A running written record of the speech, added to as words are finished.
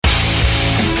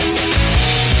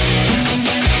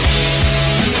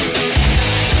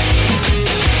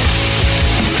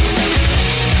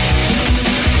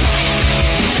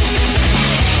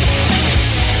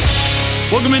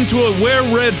Welcome into a Wear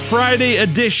Red Friday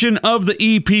edition of the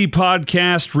EP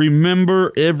podcast.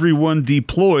 Remember, everyone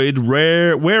deployed.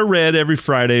 Wear red every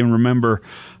Friday, and remember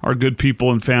our good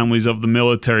people and families of the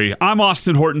military. I'm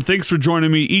Austin Horton. Thanks for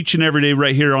joining me each and every day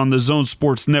right here on the Zone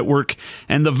Sports Network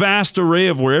and the vast array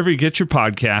of wherever you get your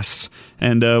podcasts.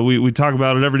 And we talk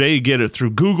about it every day. You get it through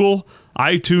Google,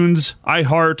 iTunes,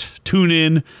 iHeart,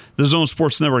 TuneIn, the Zone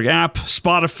Sports Network app,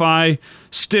 Spotify,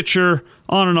 Stitcher,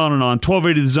 on and on and on.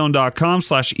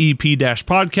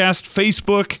 1280thezone.com/EP-podcast.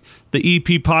 Facebook, the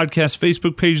EP Podcast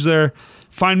Facebook page there.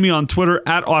 Find me on Twitter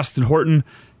at Austin Horton.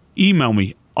 Email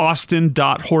me,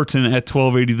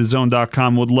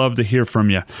 austin.horton@1280thezone.com. Would love to hear from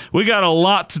you. We got a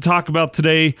lot to talk about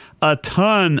today. A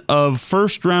ton of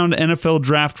first-round NFL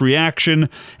draft reaction,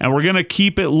 and we're going to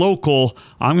keep it local.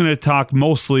 I'm going to talk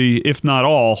mostly, if not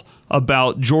all,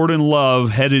 about Jordan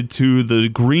Love headed to the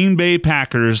Green Bay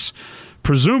Packers,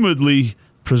 presumably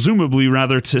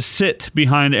to sit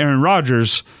behind Aaron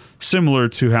Rodgers, similar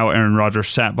to how Aaron Rodgers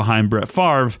sat behind Brett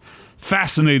Favre.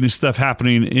 Fascinating stuff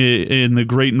happening in the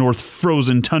great north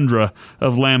frozen tundra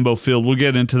of Lambeau Field. We'll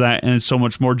get into that and so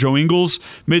much more. Joe Ingles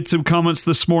made some comments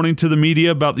this morning to the media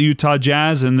about the Utah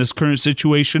Jazz and this current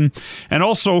situation, and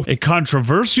also a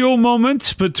controversial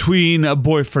moment between a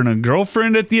boyfriend and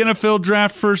girlfriend at the NFL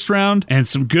draft first round, and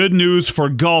some good news for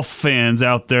golf fans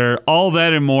out there. All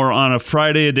that and more on a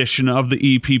Friday edition of the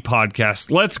EP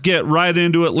podcast. Let's get right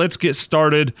into it. Let's get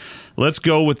started. Let's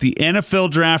go with the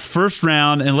NFL draft first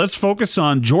round, and let's focus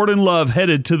on Jordan Love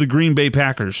headed to the Green Bay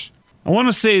Packers. I want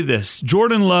to say this.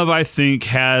 Jordan Love, I think,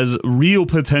 has real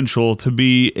potential to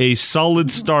be a solid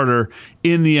starter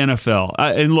in the NFL.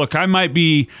 And look, I might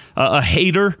be a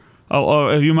hater,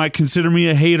 or you might consider me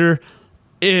a hater.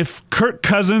 If Kirk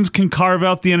Cousins can carve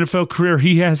out the NFL career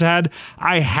he has had,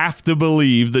 I have to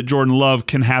believe that Jordan Love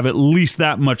can have at least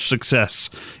that much success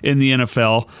in the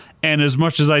NFL. And as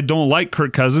much as I don't like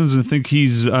Kirk Cousins and think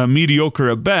he's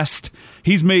mediocre at best,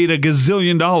 he's made $1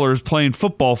 gazillion playing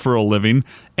football for a living,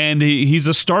 and he's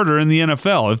a starter in the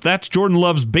NFL. If that's Jordan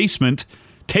Love's basement,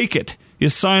 take it. You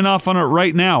sign off on it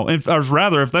right now. Or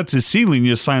rather, if that's his ceiling,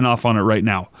 you sign off on it right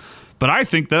now. But I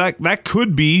think that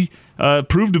could be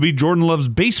proved to be Jordan Love's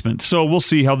basement. So we'll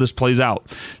see how this plays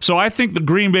out. So I think the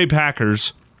Green Bay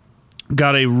Packers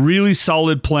got a really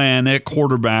solid plan at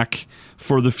quarterback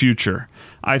for the future.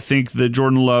 I think that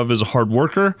Jordan Love is a hard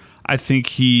worker. I think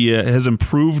he has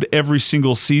improved every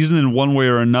single season in one way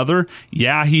or another.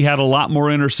 Yeah, he had a lot more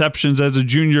interceptions as a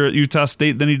junior at Utah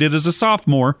State than he did as a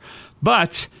sophomore,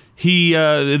 but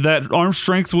that arm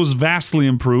strength was vastly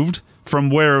improved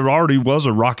from where it already was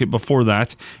a rocket before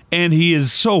that. And he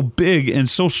is so big and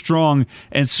so strong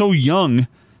and so young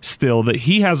still that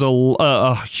he has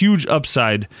a huge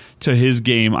upside to his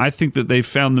game. I think that they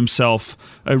found themselves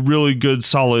a really good,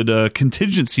 solid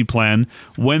contingency plan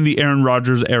when the Aaron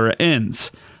Rodgers era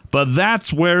ends. But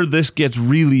that's where this gets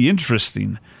really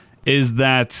interesting, is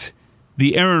that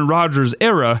the Aaron Rodgers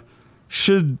era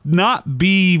should not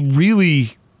be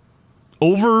really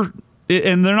over,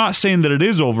 and they're not saying that it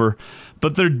is over,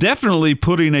 but they're definitely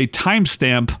putting a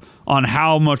timestamp on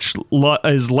how much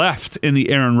is left in the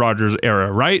Aaron Rodgers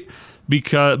era, right?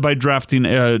 Because by drafting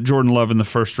Jordan Love in the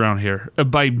first round here,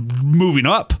 by moving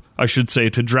up, I should say,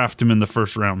 to draft him in the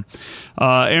first round.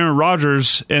 Aaron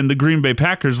Rodgers and the Green Bay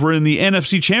Packers were in the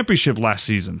NFC Championship last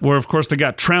season, where, of course, they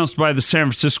got trounced by the San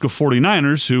Francisco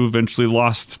 49ers, who eventually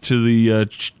lost to the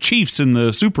Chiefs in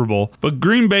the Super Bowl. But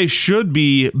Green Bay should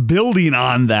be building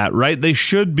on that, right? They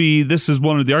should be, this is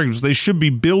one of the arguments, they should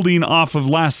be building off of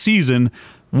last season.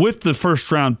 With the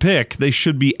first-round pick, they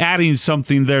should be adding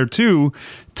something there, too,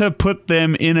 to put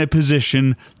them in a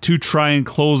position to try and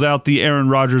close out the Aaron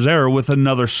Rodgers era with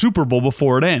another Super Bowl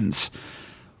before it ends.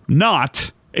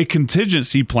 Not a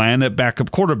contingency plan at backup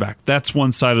quarterback. That's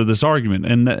one side of this argument,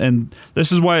 and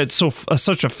this is why it's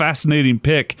such a fascinating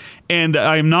pick. And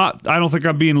I don't think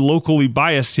I'm being locally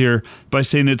biased here by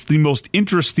saying it's the most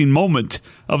interesting moment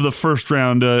of the first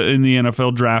round in the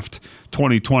NFL draft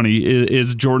 2020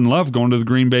 is Jordan Love going to the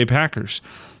Green Bay Packers.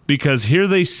 Because here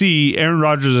they see Aaron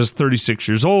Rodgers is 36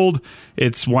 years old.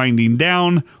 It's winding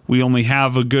down. We only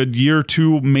have a good year or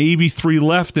two, maybe 3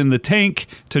 left in the tank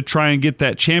to try and get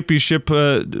that championship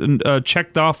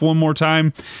checked off one more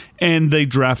time. And they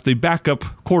draft a backup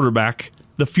quarterback,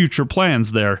 the future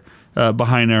plans there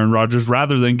behind Aaron Rodgers,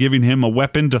 rather than giving him a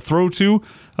weapon to throw to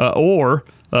or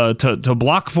to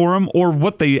block for him, or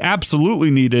what they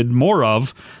absolutely needed more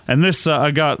of. And this,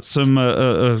 I got some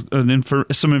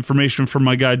information from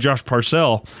my guy Josh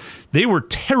Parcell. They were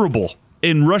terrible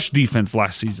in rush defense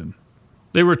last season.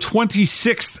 They were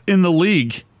 26th in the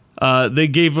league They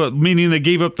gave up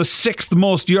the 6th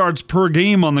most yards per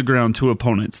game on the ground to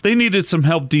opponents. They needed some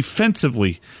help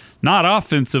defensively, not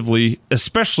offensively,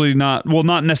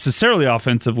 not necessarily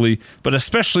offensively, but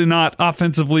especially not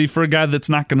offensively for a guy that's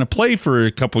not going to play for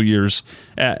a couple years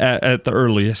at the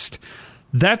earliest.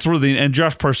 That's where and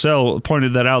Josh Parcell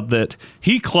pointed that out, that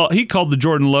he called the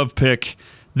Jordan Love pick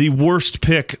the worst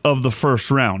pick of the first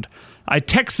round. I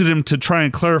texted him to try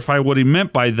and clarify what he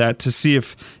meant by that, to see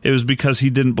if it was because he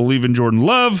didn't believe in Jordan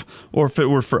Love or if it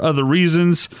were for other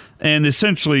reasons. And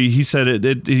essentially, he said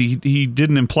he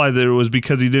didn't imply that it was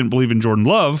because he didn't believe in Jordan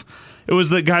Love. It was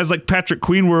that guys like Patrick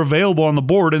Queen were available on the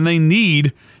board, and they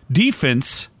need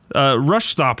defense, rush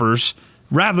stoppers,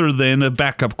 rather than a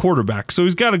backup quarterback. So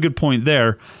he's got a good point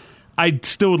there. I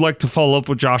still would like to follow up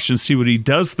with Josh and see what he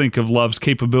does think of Love's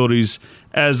capabilities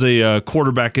as a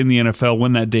quarterback in the NFL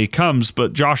when that day comes.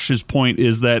 But Josh's point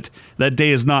is that that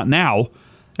day is not now,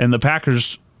 and the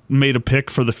Packers made a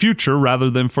pick for the future rather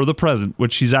than for the present,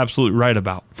 which he's absolutely right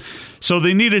about. So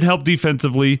they needed help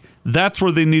defensively. That's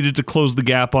where they needed to close the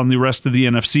gap on the rest of the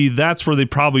NFC. That's where they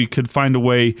probably could find a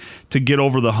way to get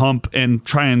over the hump and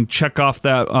try and check off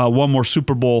that one more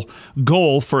Super Bowl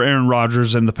goal for Aaron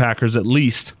Rodgers and the Packers at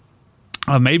least.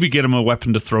 Maybe get him a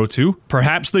weapon to throw to.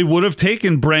 Perhaps they would have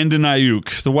taken Brandon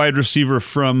Ayuk, the wide receiver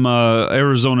from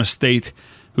Arizona State.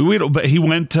 But he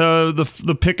went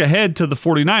the pick ahead to the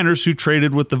 49ers, who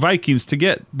traded with the Vikings to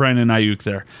get Brandon Ayuk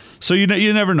there. So you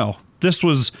never know.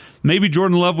 Maybe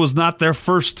Jordan Love was not their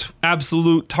first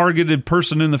absolute targeted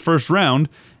person in the first round.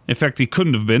 In fact, he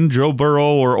couldn't have been. Joe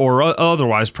Burrow or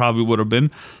otherwise probably would have been.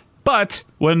 But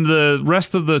when the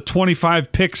rest of the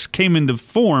 25 picks came into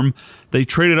form, they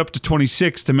traded up to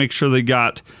 26 to make sure they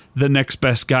got the next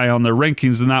best guy on their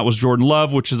rankings, and that was Jordan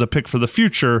Love, which is a pick for the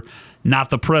future,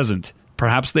 not the present.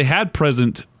 Perhaps they had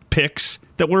present picks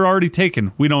that were already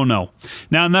taken. We don't know.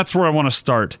 Now, and that's where I want to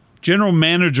start. General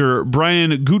Manager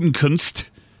Brian Gutekunst,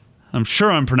 I'm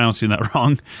sure I'm pronouncing that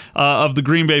wrong, of the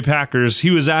Green Bay Packers, he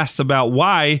was asked about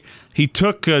why he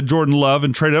took Jordan Love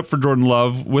and traded up for Jordan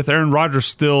Love with Aaron Rodgers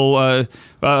still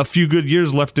a few good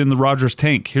years left in the Rodgers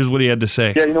tank. Here's what he had to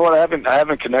say. Yeah, you know what? I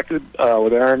haven't connected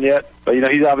with Aaron yet, but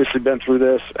he's obviously been through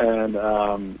this,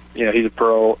 and he's a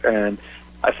pro, and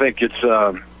I think it's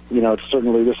it's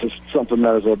certainly, this is something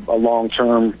that is a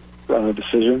long-term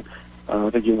decision. I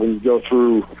think when you go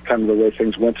through kind of the way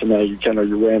things went tonight,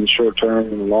 you ran the short term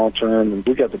and the long term, and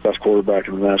we got the best quarterback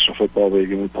in the National Football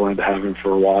League, and we plan to have him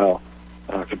for a while,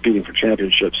 competing for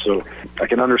championships. So I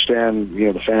can understand,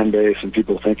 the fan base and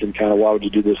people thinking kind of, why would you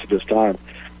do this at this time?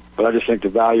 But I just think the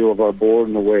value of our board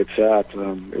and the way it's at,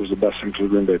 it was the best thing for the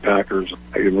Green Bay Packers.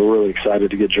 We're really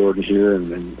excited to get Jordan here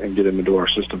and get him into our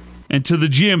system. And to the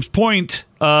GM's point,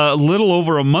 a little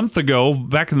over a month ago,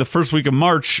 back in the first week of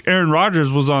March, Aaron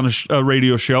Rodgers was on a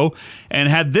radio show and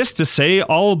had this to say,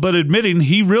 all but admitting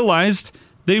he realized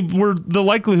the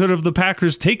likelihood of the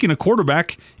Packers taking a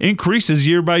quarterback increases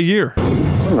year by year.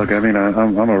 Look,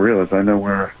 I'm a realist. I know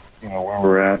where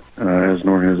we're at as an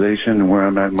organization and where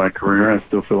I'm at in my career. I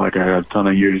still feel like I have a ton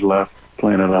of years left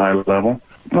playing at a high level.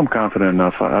 I'm confident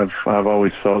enough. I've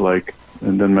always felt like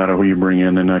it doesn't matter who you bring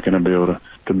in, they're not going to be able to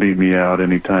beat me out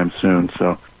anytime soon.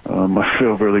 So I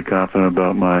feel really confident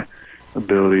about my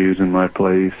abilities and my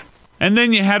plays. And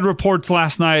then you had reports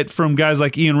last night from guys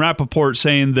like Ian Rappaport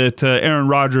saying that Aaron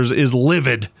Rodgers is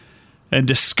livid and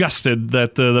disgusted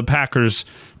that the Packers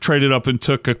traded up and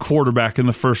took a quarterback in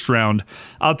the first round.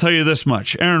 I'll tell you this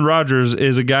much. Aaron Rodgers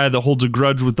is a guy that holds a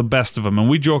grudge with the best of them, and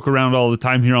we joke around all the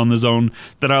time here on The Zone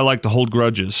that I like to hold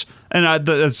grudges. And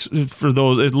that's for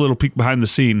those, a little peek behind the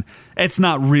scene. It's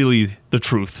not really the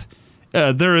truth.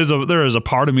 There is a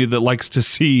part of me that likes to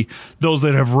see those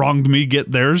that have wronged me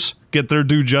get their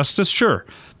due justice, sure.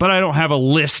 But I don't have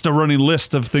a running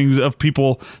list of things, of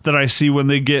people that I see when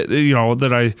they get,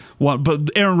 that I want. But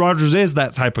Aaron Rodgers is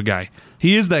that type of guy.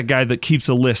 He is that guy that keeps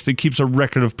a list and keeps a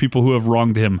record of people who have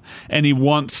wronged him. And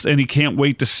he can't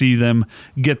wait to see them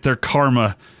get their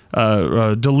karma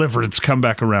deliverance come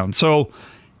back around. So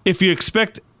if you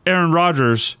expect Aaron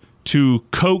Rodgers to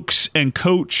coax and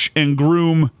coach and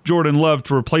groom Jordan Love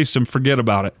to replace him, forget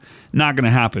about it. Not going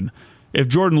to happen. If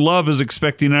Jordan Love is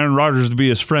expecting Aaron Rodgers to be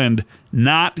his friend,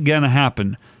 not going to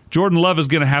happen. Jordan Love is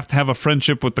going to have a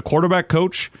friendship with the quarterback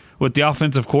coach, with the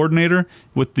offensive coordinator,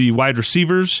 with the wide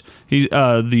receivers,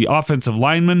 the offensive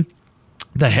lineman,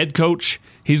 the head coach.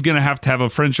 He's going to have a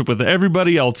friendship with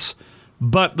everybody else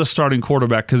but the starting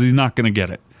quarterback, because he's not going to get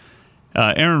it.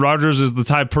 Aaron Rodgers is the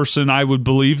type of person I would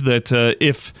believe that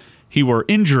if he were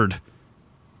injured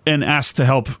and asked to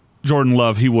help Jordan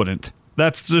Love, he wouldn't.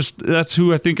 That's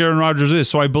who I think Aaron Rodgers is.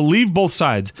 So I believe both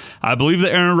sides. I believe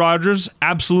that Aaron Rodgers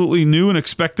absolutely knew and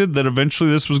expected that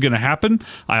eventually this was going to happen.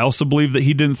 I also believe that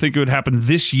he didn't think it would happen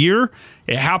this year.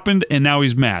 It happened, and now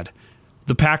he's mad.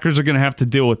 The Packers are going to have to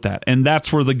deal with that, and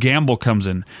that's where the gamble comes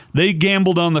in. They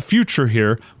gambled on the future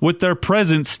here with their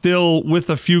present still with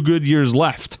a few good years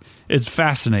left. It's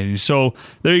fascinating. So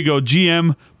there you go.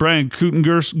 GM, Brian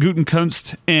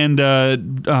Gutekunst, and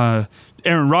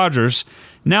Aaron Rodgers.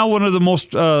 Now one of the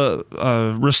most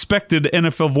respected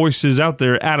NFL voices out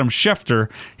there, Adam Schefter.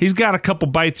 He's got a couple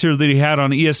bites here that he had on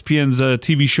ESPN's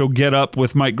TV show Get Up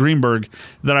with Mike Greenberg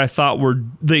that I thought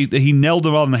he nailed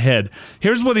it on the head.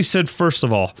 Here's what he said first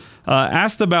of all.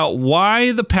 Asked about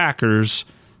why the Packers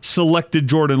selected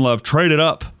Jordan Love, traded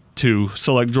up to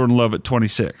select Jordan Love at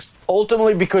 26th.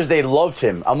 Ultimately because they loved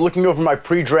him. I'm looking over my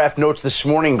pre-draft notes this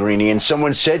morning, Greeny, and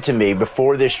someone said to me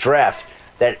before this draft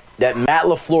that Matt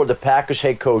LaFleur, the Packers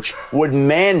head coach, would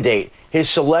mandate his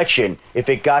selection if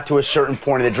it got to a certain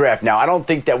point in the draft. Now, I don't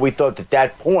think that we thought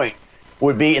that point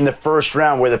would be in the first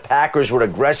round where the Packers would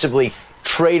aggressively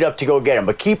trade up to go get him.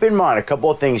 But keep in mind a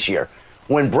couple of things here.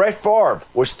 When Brett Favre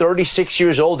was 36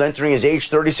 years old, entering his age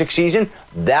 36 season,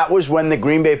 that was when the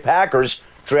Green Bay Packers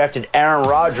drafted Aaron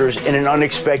Rodgers in an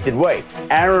unexpected way.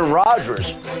 Aaron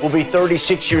Rodgers will be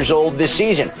 36 years old this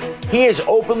season. He has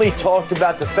openly talked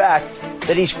about the fact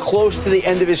that he's close to the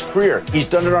end of his career. He's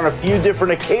done it on a few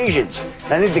different occasions.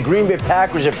 And I think the Green Bay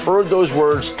Packers have heard those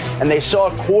words, and they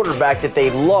saw a quarterback that they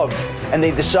loved, and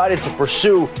they decided to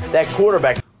pursue that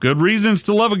quarterback. Good reasons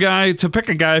to love a guy, to pick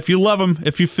a guy if you love him.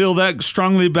 If you feel that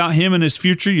strongly about him and his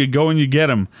future, you go and you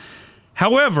get him.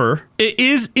 However, it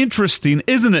is interesting,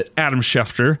 isn't it, Adam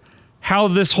Schefter, how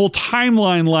this whole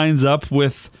timeline lines up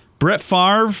with Brett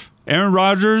Favre, Aaron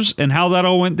Rodgers, and how that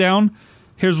all went down?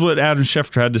 Here's what Adam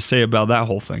Schefter had to say about that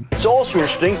whole thing. It's also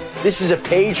interesting. This is a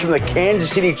page from the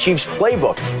Kansas City Chiefs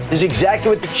playbook. This is exactly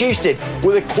what the Chiefs did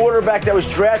with a quarterback that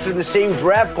was drafted in the same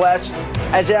draft class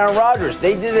as Aaron Rodgers.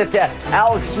 They did it to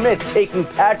Alex Smith, taking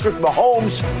Patrick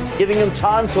Mahomes, giving him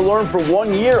time to learn for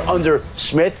 1 year under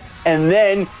Smith, and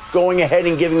then going ahead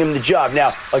and giving him the job.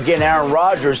 Now, again, Aaron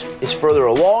Rodgers is further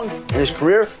along in his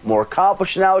career, more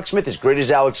accomplished than Alex Smith, as great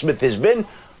as Alex Smith has been.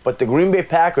 But the Green Bay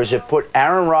Packers have put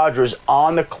Aaron Rodgers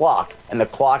on the clock, and the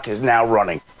clock is now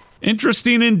running.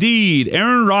 Interesting indeed.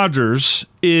 Aaron Rodgers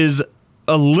is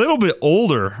a little bit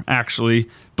older, actually,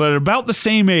 but about the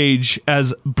same age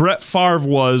as Brett Favre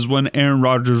was when Aaron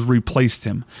Rodgers replaced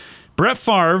him. Brett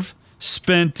Favre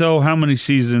spent, how many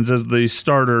seasons as the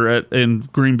starter in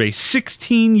Green Bay?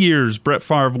 16 years Brett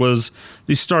Favre was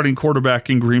the starting quarterback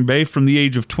in Green Bay from the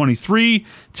age of 23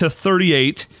 to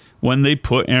 38 when they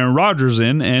put Aaron Rodgers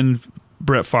in, and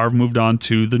Brett Favre moved on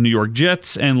to the New York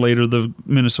Jets and later the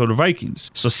Minnesota Vikings.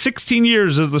 So 16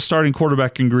 years as the starting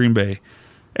quarterback in Green Bay.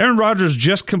 Aaron Rodgers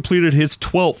just completed his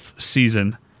 12th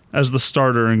season as the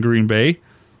starter in Green Bay.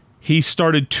 He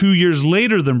started 2 years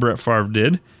later than Brett Favre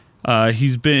did.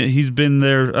 He's been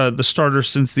there the starter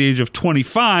since the age of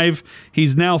 25.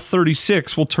 He's now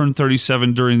 36. Will turn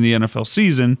 37 during the NFL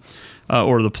season,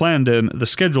 or the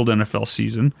scheduled NFL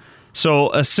season.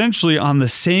 So essentially on the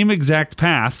same exact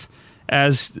path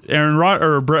as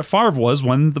Brett Favre was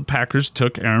when the Packers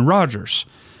took Aaron Rodgers.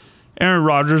 Aaron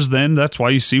Rodgers then, that's why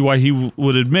you see why he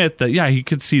would admit that, yeah, he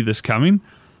could see this coming.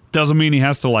 Doesn't mean he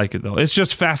has to like it, though. It's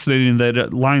just fascinating that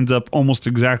it lines up almost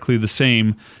exactly the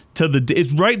same.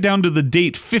 It's right down to the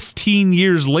date 15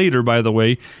 years later, by the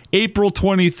way. April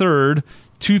 23rd,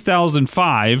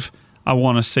 2005, I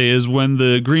want to say, is when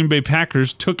the Green Bay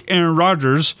Packers took Aaron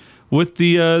Rodgers with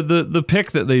the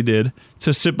pick that they did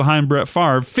to sit behind Brett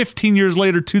Favre. 15 years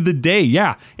later to the day,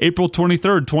 yeah, April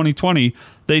 23rd, 2020,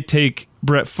 they take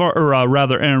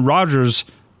Aaron Rodgers'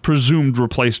 presumed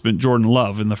replacement, Jordan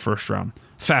Love, in the first round.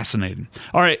 Fascinating.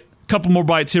 All right, a couple more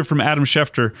bites here from Adam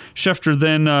Schefter. Schefter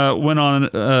then went on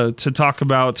to talk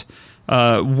about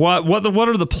what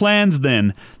are the plans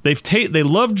then. They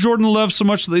love Jordan Love so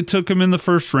much that they took him in the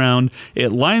first round.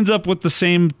 It lines up with the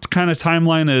same kind of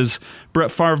timeline as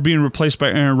Brett Favre being replaced by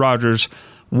Aaron Rodgers.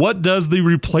 What does the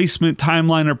replacement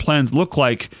timeline or plans look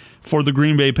like for the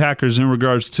Green Bay Packers in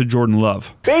regards to Jordan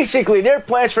Love? Basically, their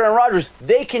plans for Aaron Rodgers,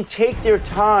 they can take their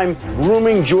time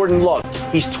grooming Jordan Love.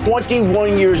 He's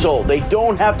 21 years old. They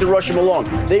don't have to rush him along.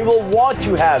 They will want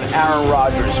to have Aaron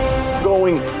Rodgers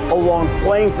going along,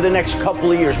 playing for the next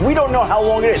couple of years. We don't know how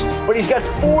long it is, but he's got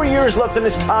 4 years left in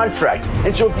his contract.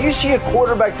 And so if you see a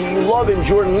quarterback that you love in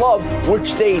Jordan Love,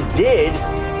 which they did,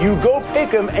 you go pick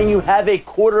him and you have a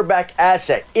quarterback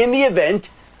asset. In the event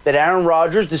that Aaron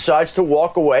Rodgers decides to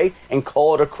walk away and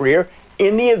call it a career,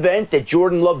 in the event that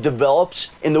Jordan Love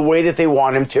develops in the way that they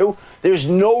want him to. There's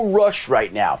no rush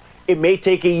right now. It may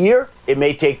take a year. It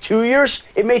may take 2 years.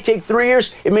 It may take 3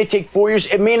 years. It may take 4 years.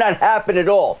 It may not happen at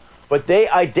all. But they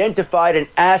identified an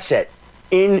asset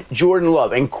in Jordan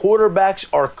Love, and quarterbacks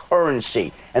are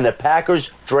currency. And the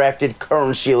Packers drafted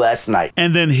currency last night.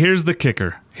 And then here's the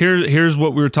kicker. Here's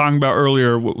what we were talking about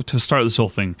earlier to start this whole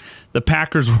thing. The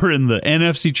Packers were in the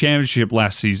NFC Championship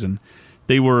last season.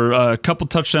 They were a couple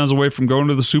touchdowns away from going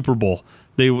to the Super Bowl.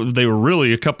 They were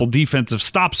really a couple defensive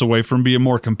stops away from being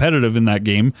more competitive in that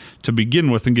game to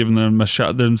begin with and giving them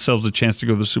themselves a chance to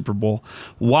go to the Super Bowl.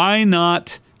 Why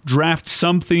not draft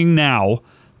something now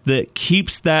that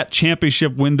keeps that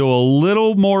championship window a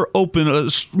little more open,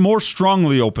 more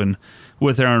strongly open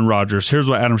with Aaron Rodgers? Here's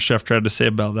what Adam Schefter had to say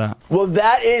about that. Well,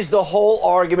 that is the whole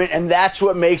argument, and that's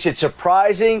what makes it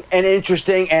surprising and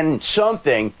interesting and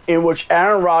something in which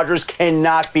Aaron Rodgers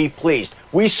cannot be pleased.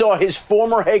 We saw his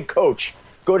former head coach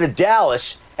go to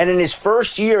Dallas, and in his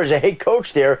first year as a head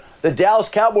coach there, the Dallas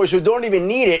Cowboys, who don't even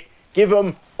need it, give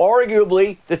him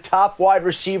arguably the top wide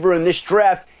receiver in this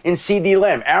draft in CeeDee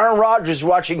Lamb. Aaron Rodgers is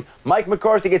watching Mike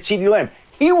McCarthy get CeeDee Lamb.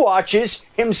 He watches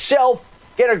himself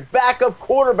get a backup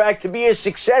quarterback to be his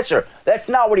successor. That's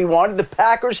not what he wanted. The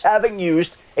Packers haven't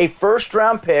used a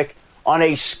first-round pick on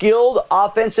a skilled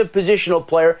offensive positional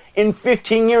player in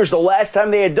 15 years. The last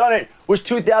time they had done it was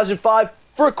 2005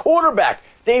 for a quarterback.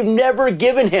 They've never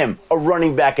given him a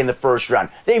running back in the first round.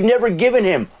 They've never given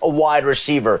him a wide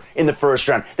receiver in the first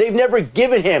round. They've never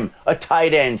given him a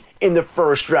tight end in the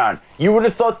first round. You would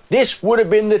have thought this would have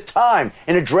been the time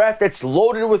in a draft that's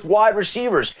loaded with wide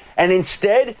receivers. And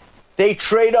instead, they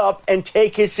trade up and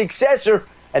take his successor.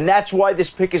 And that's why this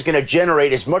pick is going to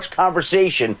generate as much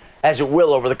conversation as it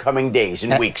will over the coming days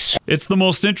and weeks. It's the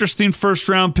most interesting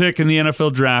first-round pick in the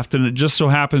NFL draft, and it just so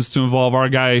happens to involve our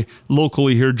guy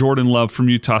locally here, Jordan Love from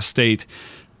Utah State.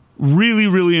 Really,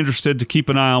 really interested to keep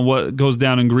an eye on what goes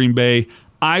down in Green Bay.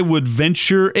 I would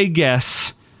venture a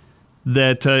guess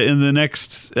that in the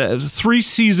next 3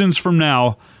 seasons from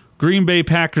now, Green Bay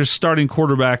Packers starting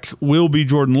quarterback will be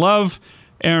Jordan Love.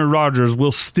 Aaron Rodgers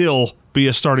will still be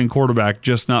a starting quarterback,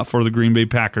 just not for the Green Bay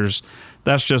Packers.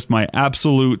 That's just my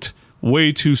absolute,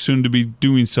 way too soon to be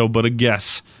doing so, but a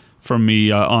guess from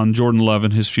me on Jordan Love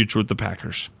and his future with the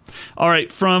Packers. All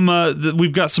right,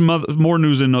 we've got some more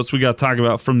news and notes we got to talk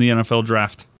about from the NFL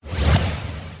draft.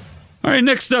 All right,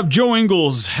 next up, Joe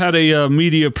Ingles had a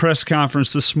media press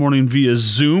conference this morning via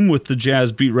Zoom with the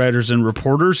Jazz beat writers and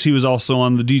reporters. He was also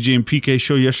on the DJ and PK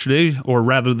show yesterday, or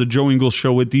rather the Joe Ingles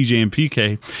show with DJ and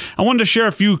PK. I wanted to share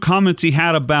a few comments he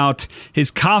had about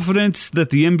his confidence that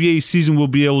the NBA season will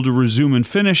be able to resume and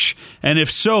finish, and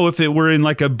if so, if it were in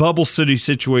like a bubble city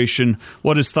situation,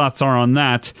 what his thoughts are on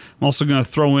that. I'm also going to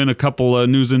throw in a couple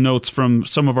news and notes from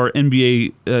some of our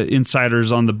NBA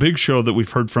insiders on the big show that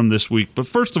we've heard from this week. But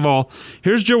first of all,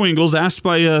 here's Joe Ingles asked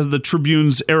by the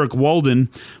Tribune's Eric Walden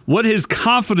what his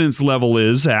confidence level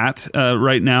is at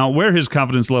right now, where his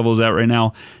confidence level is at right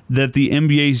now that the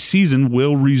NBA season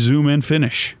will resume and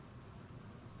finish.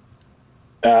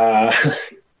 Good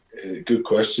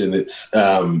question. It's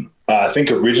I think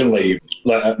originally,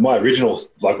 my original,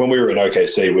 when we were in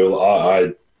OKC,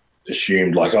 I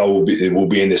assumed we'll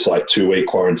be in this 2-week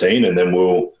quarantine and then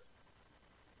we'll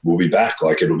be back.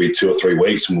 It'll be 2 or 3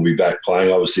 weeks and we'll be back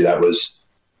playing. Obviously, that was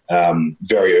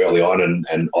very early on,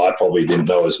 and I probably didn't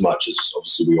know as much as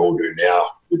obviously we all do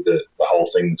now with the whole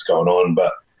thing that's going on.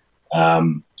 But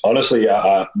honestly,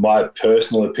 my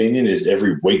personal opinion is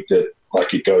every week that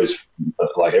it goes,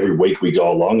 every week we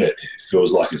go along, it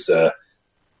feels like it's a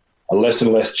less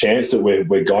and less chance that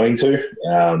we're going to.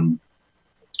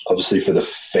 Obviously, for the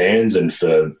fans and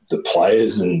for the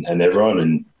players and everyone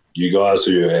and you guys,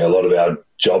 who a lot of our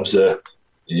jobs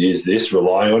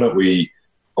relying on it. We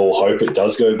all hope it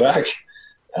does go back.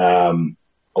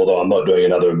 Although I'm not doing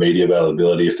another media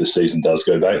availability if the season does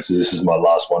go back. So this is my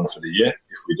last one for the year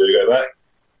if we do go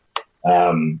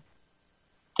back.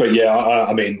 But yeah,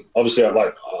 I mean, obviously I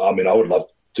would love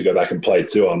to go back and play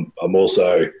too. I'm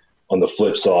also on the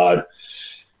flip side,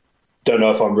 don't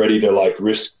know if I'm ready to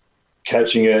risk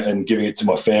catching it and giving it to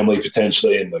my family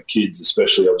potentially and my kids,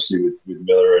 especially obviously with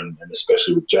Miller and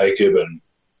especially with Jacob.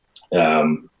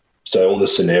 And so all the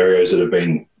scenarios that have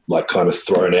been kind of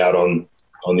thrown out on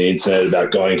the internet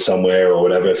about going somewhere or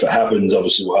whatever, if it happens,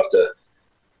 obviously we'll have to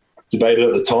debate it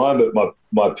at the time. But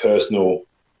my personal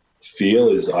feel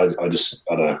is I don't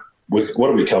know. What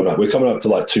are we coming up? We're coming up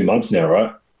to 2 months now,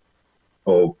 right?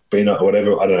 Or been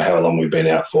whatever. I don't know how long we've been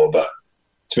out for, but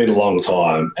it's been a long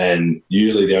time, and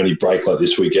usually the only break like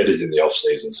this we get is in the off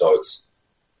season. So it's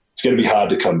going to be hard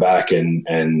to come back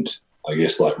and I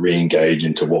guess, like re-engage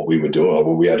into what we were doing.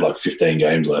 Well, we had like 15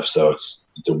 games left, so it's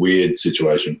a weird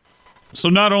situation. So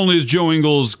not only is Joe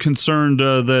Ingles concerned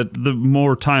that the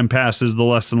more time passes, the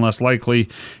less and less likely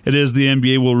it is the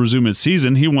NBA will resume its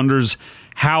season, he wonders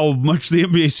how much the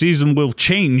NBA season will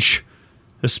change,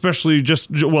 especially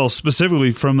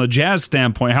specifically from the Jazz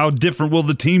standpoint. How different will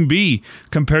the team be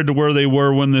compared to where they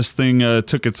were when this thing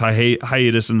took its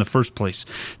hiatus in the first place?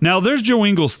 Now, there's Joe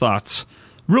Ingles' thoughts.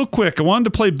 Real quick, I wanted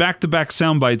to play back-to-back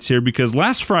sound bites here because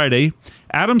last Friday,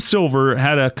 Adam Silver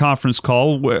had a conference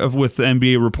call with the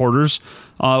NBA reporters,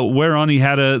 whereon he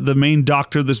had the main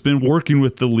doctor that's been working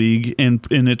with the league in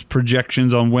its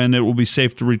projections on when it will be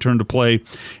safe to return to play.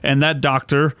 And that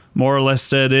doctor more or less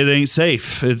said it ain't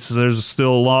safe. There's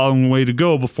still a long way to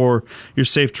go before you're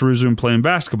safe to resume playing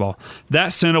basketball.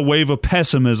 That sent a wave of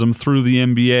pessimism through the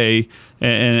NBA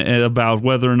and about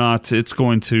whether or not it's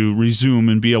going to resume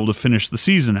and be able to finish the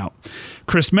season out.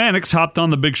 Chris Mannix hopped on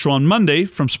the Big Show on Monday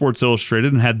from Sports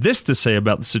Illustrated and had this to say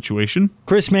about the situation.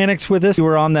 Chris Mannix with us. You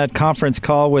were on that conference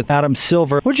call with Adam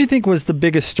Silver. What do you think was the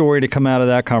biggest story to come out of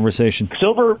that conversation?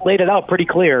 Silver laid it out pretty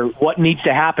clear what needs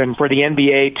to happen for the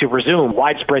NBA to resume.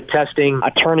 Widespread testing,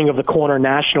 a turning of the corner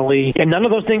nationally, and none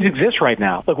of those things exist right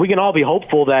now. Look, we can all be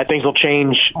hopeful that things will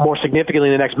change more significantly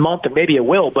in the next month, and maybe it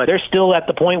will, but they're still at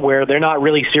the point where they're not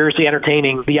really seriously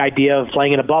entertaining the idea of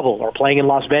playing in a bubble or playing in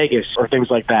Las Vegas or things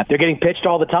like that. They're getting pitched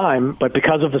all the time, but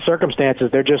because of the circumstances,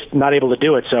 they're just not able to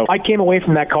do it. So I came away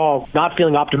from that call not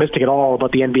feeling optimistic at all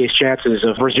about the NBA's chances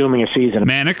of resuming a season.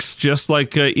 Mannix, just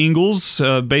like Ingles,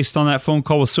 based on that phone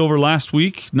call with Silver last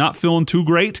week, not feeling too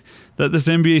great that this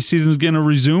NBA season is going to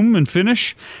resume and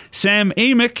finish. Sam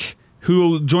Amick,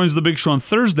 who joins the Big Show on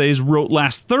Thursdays, wrote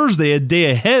last Thursday, a day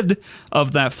ahead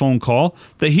of that phone call,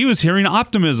 that he was hearing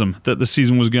optimism that the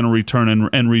season was going to return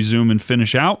and resume and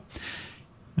finish out.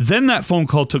 Then that phone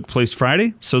call took place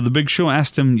Friday, so the Big Show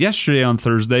asked him yesterday on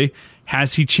Thursday,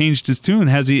 has he changed his tune?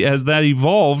 Has that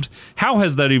evolved? How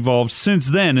has that evolved since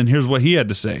then? And here's what he had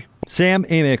to say. Sam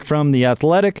Amick from The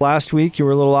Athletic. Last week, you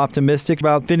were a little optimistic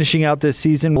about finishing out this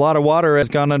season. A lot of water has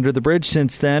gone under the bridge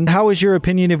since then. How has your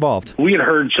opinion evolved? We had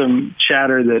heard some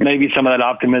chatter that maybe some of that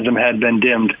optimism had been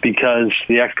dimmed because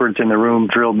the experts in the room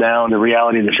drilled down the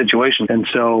reality of the situation. And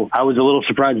so I was a little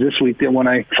surprised this week that when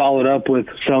I followed up with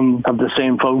some of the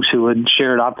same folks who had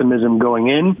shared optimism going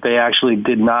in, they actually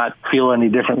did not feel any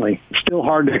differently. Still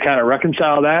hard to kind of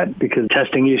reconcile that because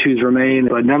testing issues remain,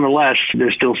 but nonetheless,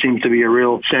 there still seems to be a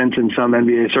real sense in some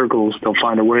NBA circles they'll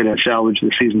find a way to salvage the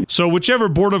season. So whichever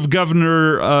board of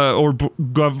governors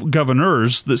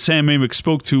that Sam Amick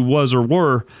spoke to was or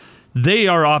were, they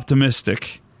are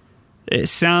optimistic. It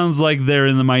sounds like they're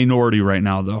in the minority right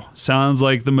now, though. Sounds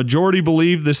like the majority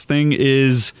believe this thing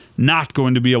is not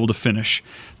going to be able to finish.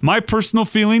 My personal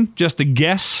feeling, just a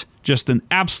guess, just an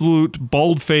absolute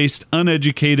bald-faced,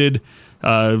 uneducated,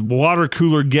 water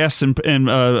cooler guess and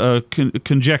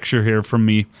conjecture here from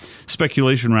me,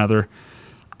 speculation rather.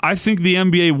 I think the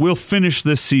NBA will finish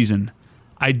this season.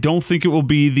 I don't think it will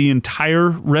be the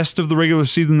entire rest of the regular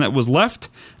season that was left,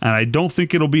 and I don't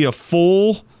think it'll be a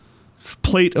full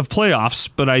plate of playoffs,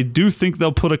 but I do think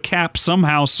they'll put a cap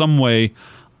somehow, some way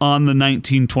on the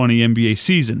 19-20 NBA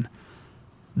season.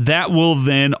 That will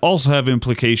then also have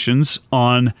implications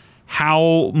on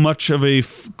how much of a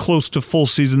close to full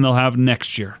season they'll have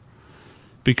next year.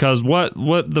 Because what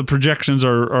the projections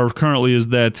are currently is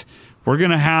that we're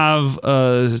going to have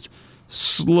a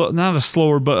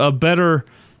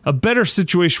better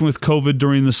situation with COVID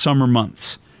during the summer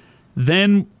months.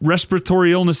 Then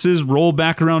respiratory illnesses roll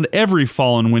back around every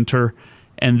fall and winter,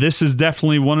 and this is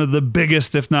definitely one of the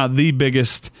biggest, if not the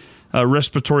biggest,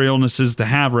 respiratory illnesses to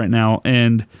have right now,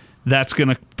 and that's going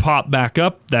to pop back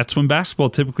up. That's when basketball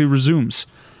typically resumes.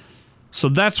 So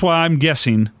that's why I'm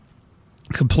guessing,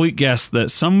 complete guess,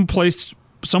 that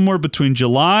somewhere between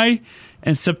July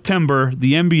and September,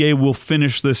 the NBA will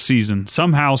finish this season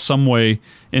somehow, some way,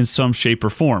 in some shape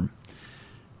or form.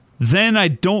 Then I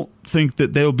don't think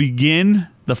that they'll begin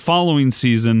the following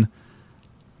season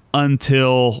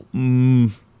until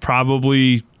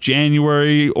probably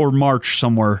January or March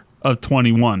somewhere of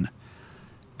 21.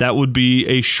 That would be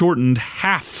a shortened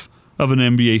half of an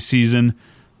NBA season.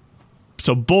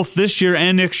 So both this year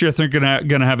and next year, I think are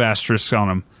going to have asterisks on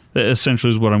them. That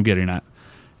essentially is what I'm getting at.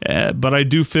 But I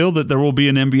do feel that there will be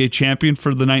an NBA champion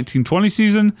for the 19-20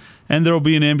 season, and there will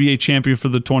be an NBA champion for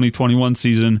the 2021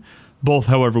 season, both,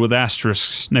 however, with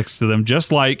asterisks next to them,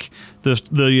 just like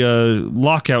the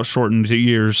lockout shortened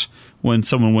years when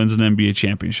someone wins an NBA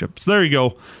championship. So there you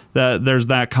go. There's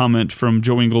that comment from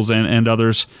Joe Ingles and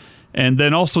others. And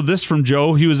then also this from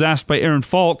Joe. He was asked by Aaron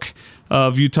Falk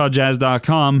of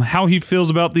UtahJazz.com how he feels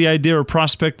about the idea or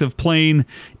prospect of playing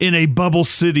in a bubble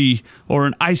city or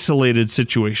an isolated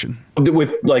situation.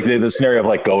 With like the scenario of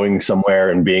like going somewhere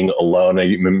and being alone,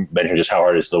 you mentioned just how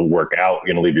hard it is to work out.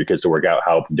 You're going to leave your kids to work out.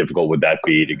 How difficult would that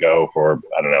be to go for,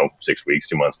 I don't know, 6 weeks,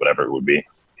 2 months, whatever it would be?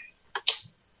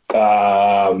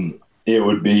 It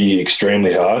would be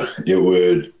extremely hard. It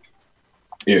would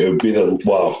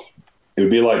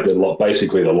be like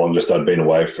basically the longest I'd been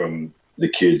away from the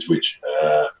kids, which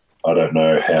I don't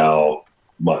know how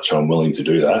much I'm willing to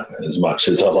do that, as much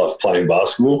as I love playing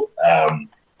basketball. I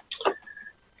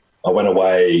went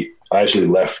away. I actually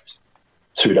left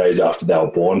 2 days after they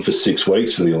were born for 6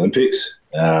 weeks for the Olympics.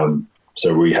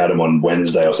 So we had them on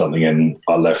Wednesday or something, and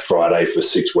I left Friday for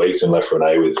 6 weeks and left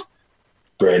Renee with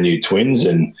brand new twins.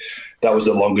 And that was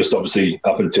the longest, obviously,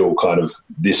 up until kind of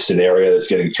this scenario that's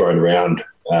getting thrown around,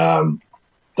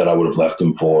 that I would have left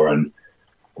them for. And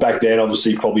back then,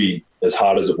 obviously, probably as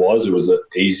hard as it was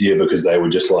easier because they were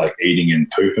just like eating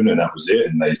and pooping, and that was it.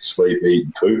 And they sleep, eat,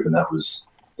 and poop, and that was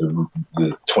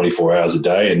the 24 hours a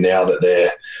day. And now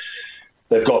that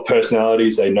they've got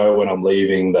personalities, they know when I'm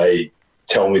leaving, they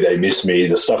tell me they miss me,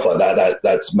 the stuff like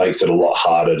that makes it a lot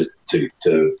harder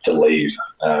to leave.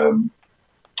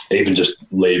 Even just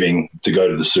leaving to go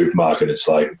to the supermarket, it's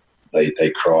like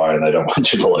they cry and they don't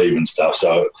want you to leave and stuff.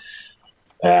 So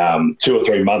 2 or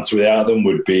 3 months without them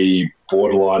would be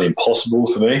borderline impossible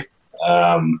for me.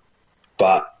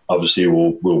 But obviously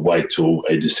we'll wait till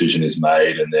a decision is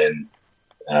made, and then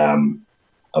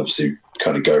obviously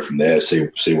kind of go from there, see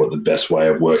what the best way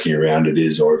of working around it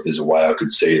is, or if there's a way I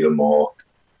could see them, or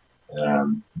I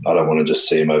don't want to just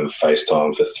see them over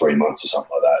FaceTime for 3 months or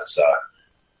something like that. So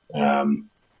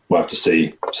we'll have to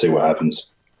see what happens.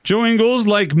 Joe Ingles,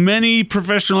 like many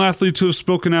professional athletes who have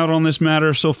spoken out on this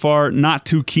matter so far, not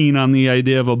too keen on the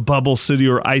idea of a bubble city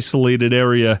or isolated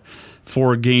area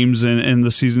for games and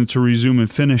the season to resume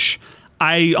and finish.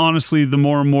 I honestly, the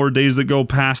more and more days that go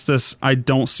past us, I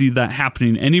don't see that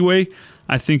happening anyway.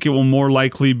 I think it will more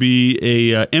likely be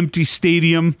a empty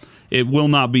stadium. It will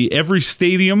not be every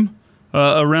stadium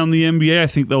around the NBA. I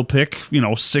think they'll pick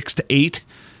 6 to 8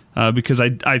 because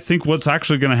I think what's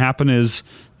actually going to happen is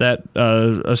that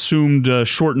assumed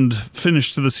shortened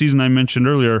finish to the season I mentioned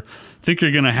earlier. I think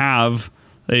you're going to have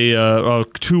a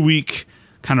 2-week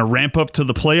kind of ramp up to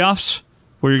the playoffs,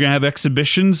 where you're going to have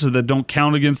exhibitions that don't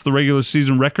count against the regular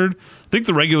season record. I think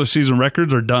the regular season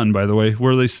records are done, by the way.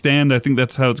 Where they stand, I think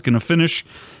that's how it's going to finish.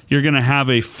 You're going to have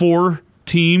a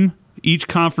 4-team each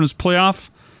conference playoff,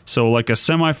 so like a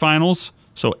semifinals,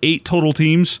 so 8 total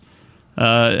teams,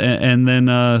 and then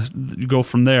you go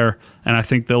from there. And I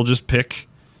think they'll just pick,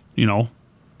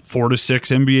 4 to 6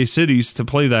 NBA cities to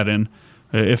play that in,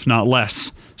 if not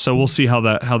less. So we'll see how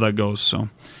that goes. So,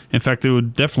 in fact, it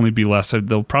would definitely be less.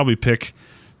 They'll probably pick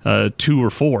 2 or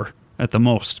 4 at the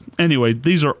most. Anyway,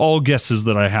 these are all guesses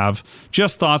that I have.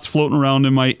 Just thoughts floating around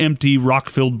in my empty,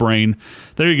 rock-filled brain.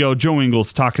 There you go. Joe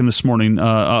Ingles talking this morning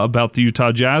about the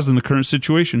Utah Jazz and the current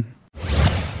situation.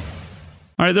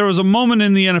 All right, there was a moment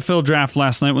in the NFL draft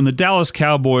last night when the Dallas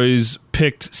Cowboys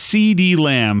picked CeeDee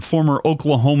Lamb, former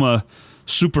Oklahoma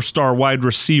superstar wide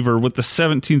receiver, with the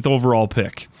 17th overall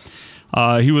pick.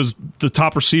 He was the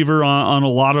top receiver on a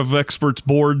lot of experts'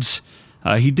 boards.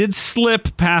 He did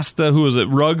slip past,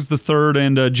 Ruggs the third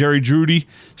and Jerry Jeudy,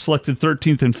 selected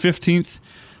 13th and 15th.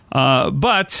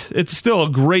 But it's still a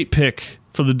great pick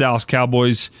for the Dallas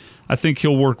Cowboys. I think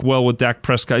he'll work well with Dak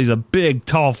Prescott. He's a big,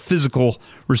 tall, physical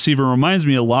receiver. Reminds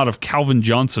me a lot of Calvin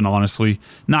Johnson, honestly.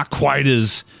 Not quite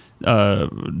as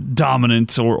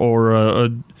dominant or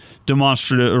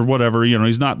demonstrative or whatever.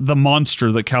 He's not the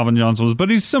monster that Calvin Johnson was, but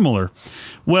he's similar.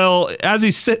 Well, as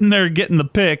he's sitting there getting the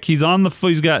pick, he's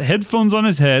got headphones on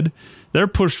his head. They're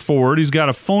pushed forward. He's got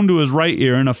a phone to his right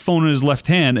ear and a phone in his left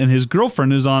hand, and his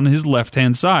girlfriend is on his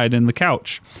left-hand side in the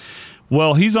couch.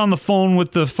 Well, he's on the phone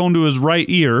with the phone to his right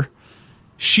ear.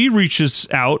 She reaches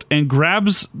out and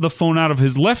grabs the phone out of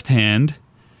his left hand,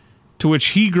 to which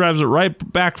he grabs it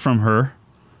right back from her.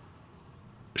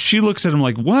 She looks at him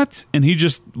like, what? And he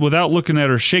just, without looking at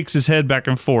her, shakes his head back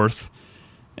and forth.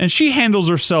 And she handles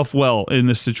herself well in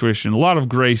this situation. A lot of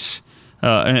grace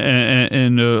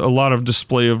and a lot of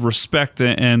display of respect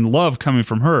and love coming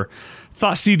from her.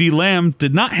 Thought CeeDee Lamb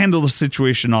did not handle the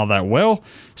situation all that well,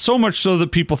 so much so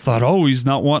that people thought, he's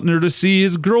not wanting her to see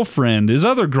his girlfriend, his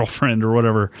other girlfriend or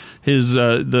whatever, his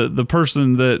the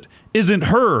person that isn't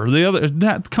her, the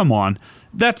other. Come on,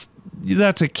 that's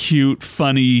a cute,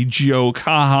 funny joke,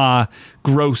 haha,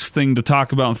 gross thing to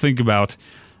talk about and think about.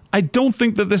 I don't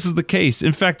think that this is the case.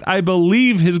 In fact, I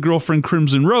believe his girlfriend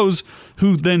Crimson Rose,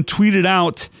 who then tweeted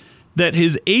out that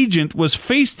his agent was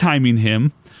FaceTiming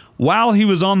him while he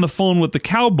was on the phone with the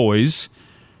Cowboys,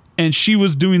 and she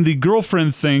was doing the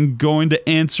girlfriend thing, going to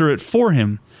answer it for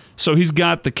him. So he's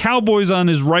got the Cowboys on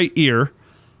his right ear,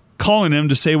 calling him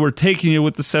to say, we're taking you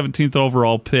with the 17th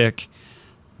overall pick.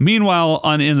 Meanwhile,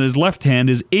 in his left hand,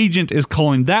 his agent is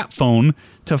calling that phone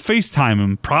to FaceTime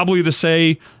him, probably to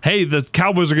say, hey, the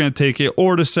Cowboys are going to take it,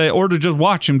 or to just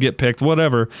watch him get picked,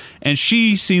 whatever. And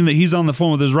she, seeing that he's on the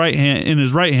phone with his right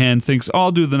hand, thinks, oh,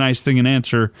 I'll do the nice thing and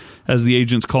answer as the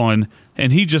agent's calling.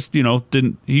 And he just,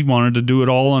 he wanted to do it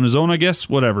all on his own, I guess,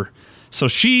 whatever. So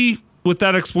she, with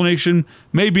that explanation,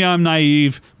 maybe I'm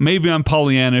naive, maybe I'm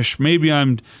Pollyannish, maybe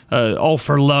I'm all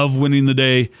for love winning the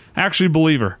day. I actually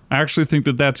believe her. I actually think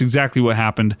that that's exactly what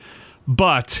happened.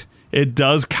 But it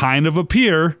does kind of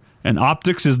appear, and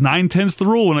optics is 9/10 the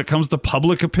rule when it comes to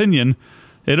public opinion,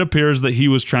 it appears that he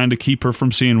was trying to keep her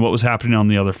from seeing what was happening on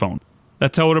the other phone.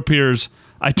 That's how it appears.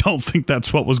 I don't think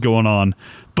that's what was going on.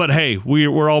 But hey,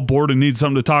 we're all bored and need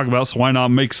something to talk about, so why not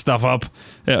make stuff up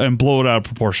and blow it out of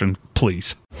proportion,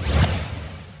 please?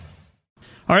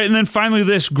 All right, and then finally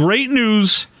this great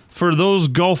news for those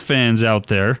golf fans out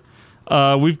there.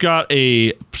 We've got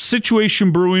a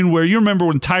situation brewing where you remember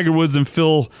when Tiger Woods and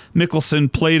Phil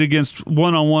Mickelson played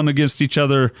one-on-one against each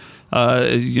other.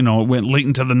 It went late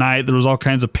into the night. There was all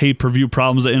kinds of pay-per-view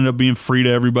problems that ended up being free to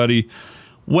everybody.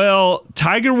 Well,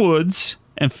 Tiger Woods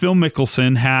and Phil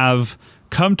Mickelson have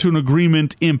come to an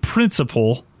agreement in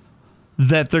principle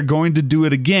that they're going to do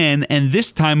it again, and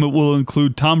this time it will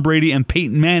include Tom Brady and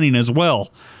Peyton Manning as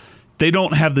well. They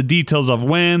don't have the details of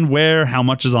when, where, how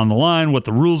much is on the line, what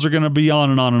the rules are going to be on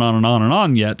and on and on and on and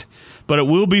on yet, but it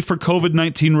will be for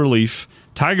COVID-19 relief.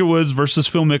 Tiger Woods versus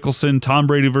Phil Mickelson, Tom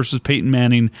Brady versus Peyton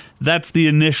Manning. That's the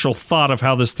initial thought of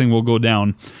how this thing will go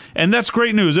down. And that's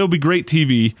great news. It'll be great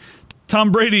TV.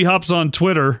 Tom Brady hops on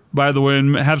Twitter, by the way,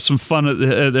 and have some fun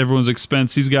at everyone's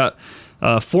expense. He's got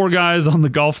 4 guys on the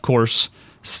golf course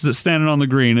standing on the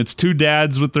green. It's 2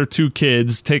 dads with their 2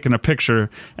 kids taking a picture,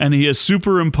 and he has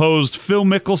superimposed Phil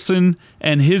Mickelson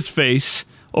and his face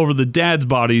over the dads'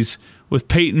 bodies with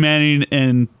Peyton Manning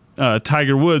and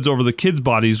Tiger Woods over the kids'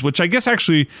 bodies, which I guess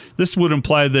actually this would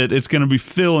imply that it's going to be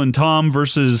Phil and Tom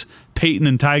versus Peyton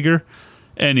and Tiger.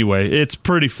 Anyway, it's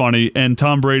pretty funny, and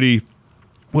Tom Brady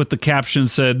with the caption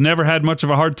said, never had much of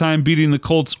a hard time beating the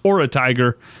Colts or a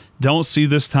Tiger. Don't see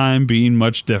this time being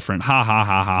much different. Ha, ha,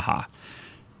 ha, ha, ha.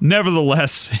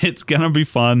 Nevertheless, it's going to be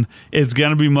fun. It's going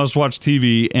to be must-watch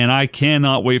TV, and I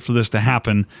cannot wait for this to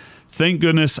happen. Thank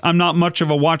goodness I'm not much of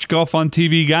a watch golf on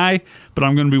TV guy, but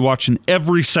I'm going to be watching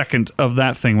every second of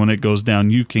that thing when it goes down.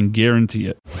 You can guarantee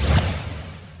it.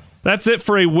 That's it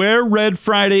for a Wear Red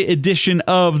Friday edition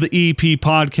of the EP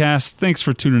podcast. Thanks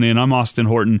for tuning in. I'm Austin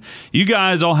Horton. You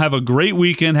guys all have a great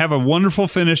weekend. Have a wonderful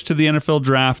finish to the NFL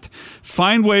draft.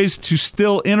 Find ways to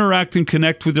still interact and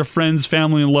connect with your friends,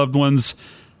 family, and loved ones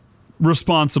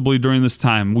responsibly during this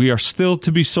time. We are still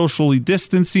to be socially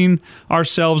distancing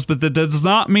ourselves, but that does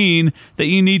not mean that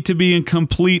you need to be in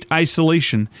complete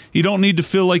isolation. You don't need to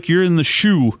feel like you're in the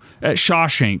shoe at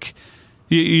Shawshank.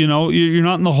 You're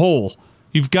not in the hole.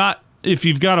 If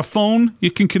you've got a phone,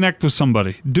 you can connect with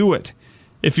somebody. Do it.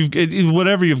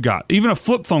 Whatever you've got, even a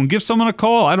flip phone, give someone a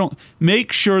call.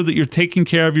 Make sure that you're taking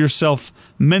care of yourself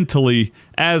mentally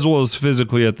as well as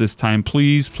physically at this time.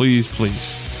 Please, please,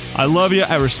 please. I love you.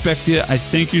 I respect you. I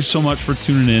thank you so much for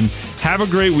tuning in. Have a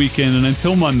great weekend, and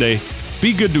until Monday,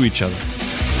 be good to each other.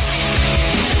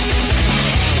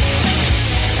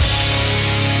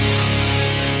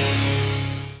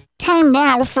 Time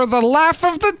now for the laugh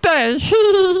of the day.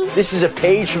 This is a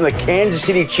page from the Kansas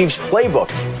City Chiefs playbook.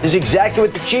 This is exactly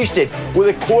what the Chiefs did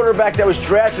with a quarterback that was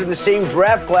drafted in the same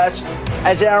draft class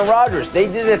as Aaron Rodgers. They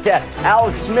did it to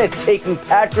Alex Smith, taking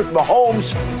Patrick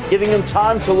Mahomes, giving him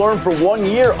time to learn for 1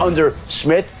 year under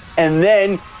Smith, and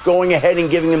then going ahead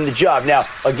and giving him the job. Now,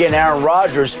 again, Aaron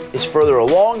Rodgers is further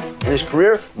along in his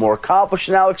career, more accomplished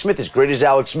than Alex Smith, as great as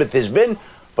Alex Smith has been.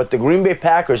 But the Green Bay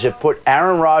Packers have put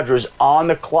Aaron Rodgers on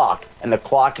the clock, and the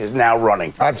clock is now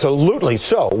running. Absolutely.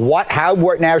 So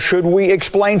now should we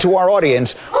explain to our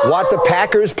audience what the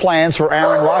Packers' plans for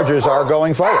Aaron Rodgers are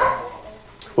going forward?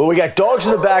 Well, we got dogs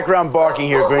in the background barking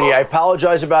here, Greeny. I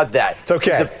apologize about that. It's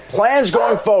okay. The plans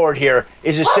going forward here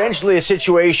is essentially a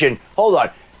situation. Hold on.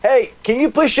 Hey, can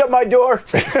you please shut my door?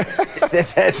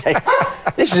 This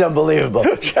is unbelievable.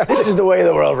 This is the way of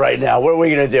the world right now. What are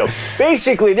we going to do?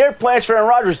 Basically, their plans for Aaron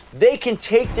Rodgers, they can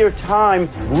take their time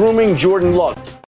grooming Jordan Love.